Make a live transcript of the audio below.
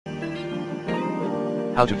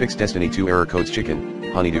How to fix Destiny 2 error codes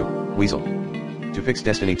chicken, Honeydew, Weasel. To fix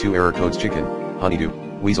Destiny 2 error codes chicken, Honeydew,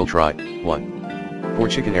 Weasel try, 1. For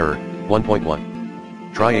chicken error,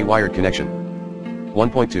 1.1. Try a wired connection.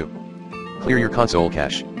 1.2. Clear your console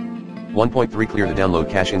cache. 1.3 Clear the download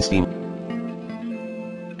cache in Steam.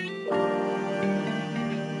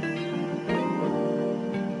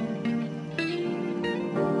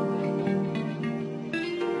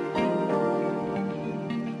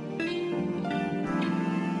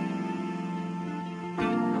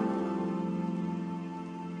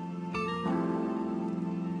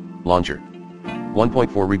 Launcher.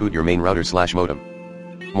 1.4 Reboot your main router/modem.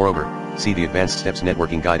 Moreover, see the advanced steps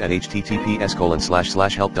networking guide at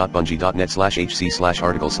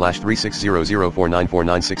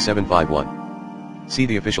https://help.bungie.net/hc/article/36004949671. See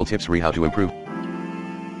the official tips re how to improve.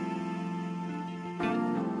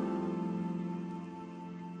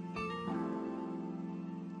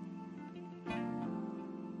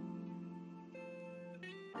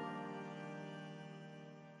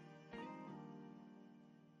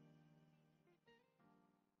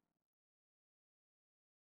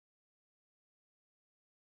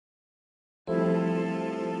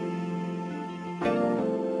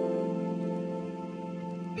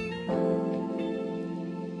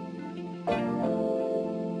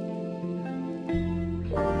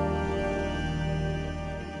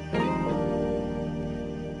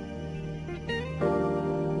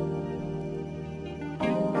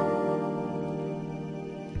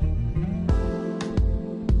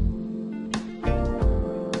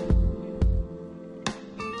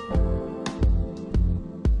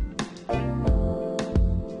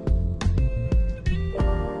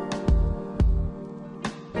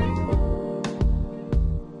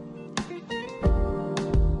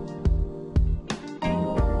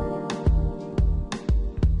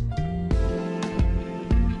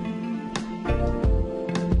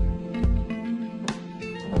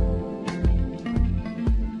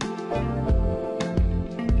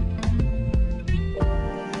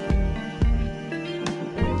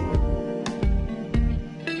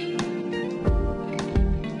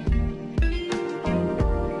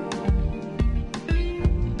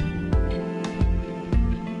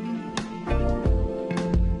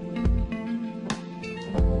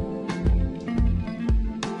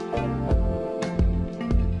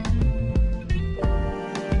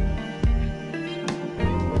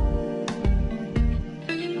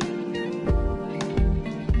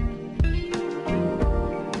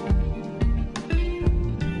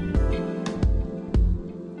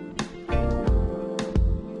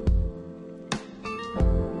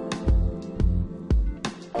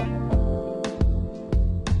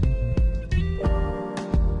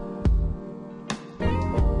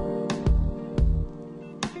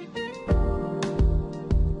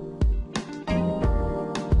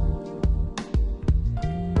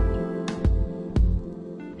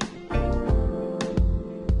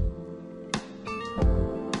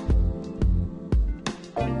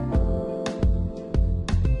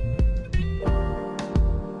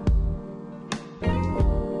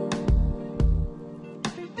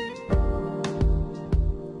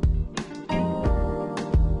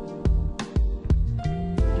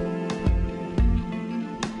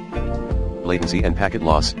 Latency and packet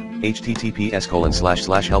loss,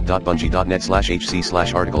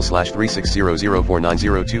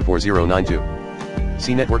 https://help.bungie.net/hc/article/36004902492.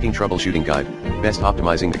 See networking troubleshooting guide, best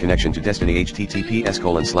optimizing the connection to Destiny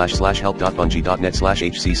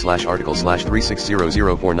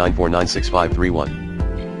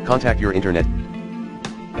https://help.bungie.net/hc/article/3600494965331. Contact your internet.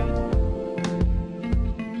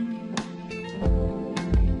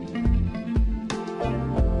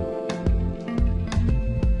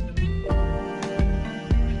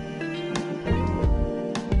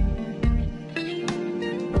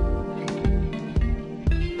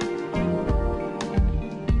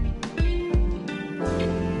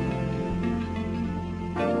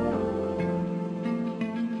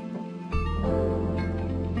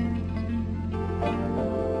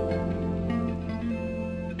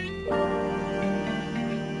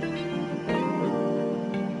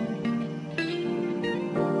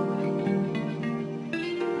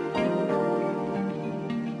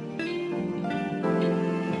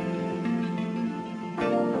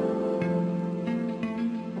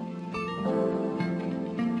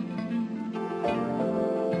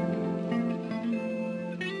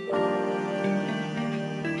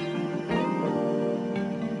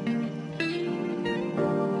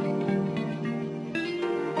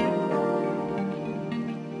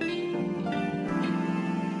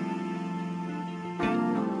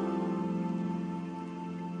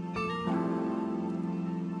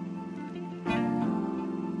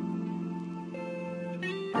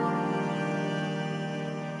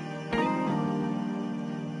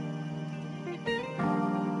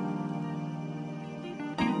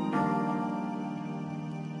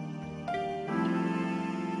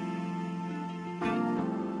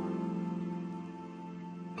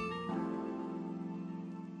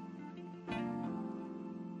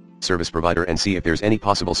 service provider and see if there's any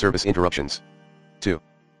possible service interruptions. 2.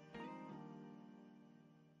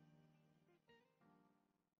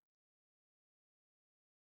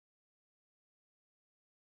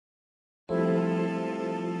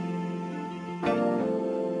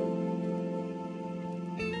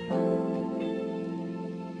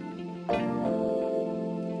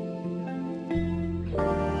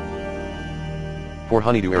 For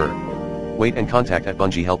Honeydew error, wait and contact at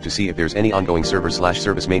Bungie help to see if there's any ongoing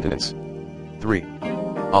server/service maintenance. 3.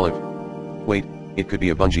 Olive. Wait, it could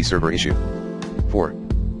be a Bungie server issue. 4.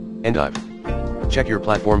 Endive. Check your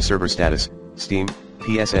platform server status, Steam,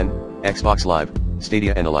 PSN, Xbox Live,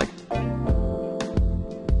 Stadia and alike.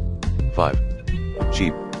 5.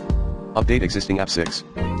 Cheap. Update existing app. 6.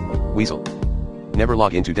 Weasel. Never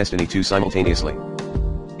log into Destiny 2 simultaneously.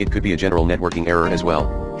 It could be a general networking error as well.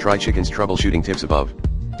 Try Chicken's troubleshooting tips above.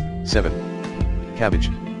 7. Cabbage.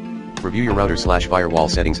 Review your router/firewall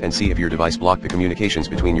settings and see if your device blocked the communications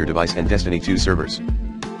between your device and Destiny 2 servers.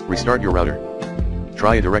 Restart your router.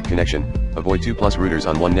 Try a direct connection, avoid 2+ routers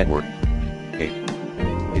on one network. 8.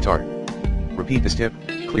 Guitar. Repeat this tip,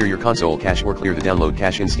 clear your console cache or clear the download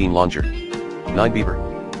cache in Steam Launcher. 9. Beaver.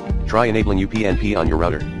 Try enabling UPnP on your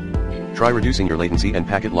router. Try reducing your latency and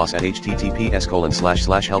packet loss at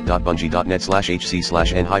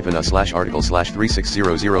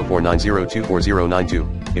https://help.bungie.net/hc/n-a/article/3600490244092,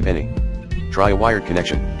 if any. Try a wired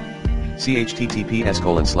connection. See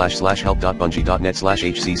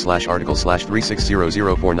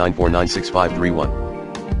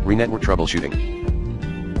https://help.bungie.net/hc/article/3600494965331. Re-network troubleshooting.